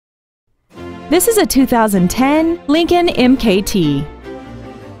This is a 2010 Lincoln MKT.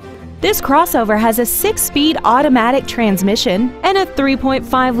 This crossover has a 6-speed automatic transmission and a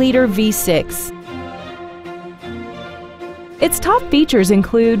 3.5-liter V6. Its top features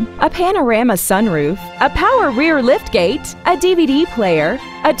include a panorama sunroof, a power rear liftgate, a DVD player,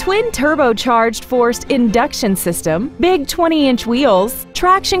 a twin turbocharged forced induction system, big 20-inch wheels,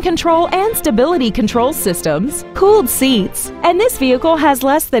 traction control and stability control systems, cooled seats, and this vehicle has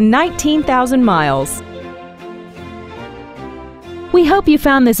less than 19,000 miles. We hope you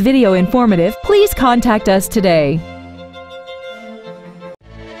found this video informative. Please contact us today.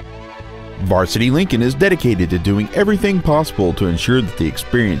 Varsity Lincoln is dedicated to doing everything possible to ensure that the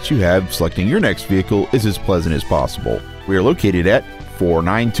experience you have selecting your next vehicle is as pleasant as possible. We are located at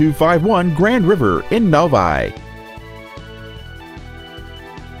 49251 Grand River in Novi.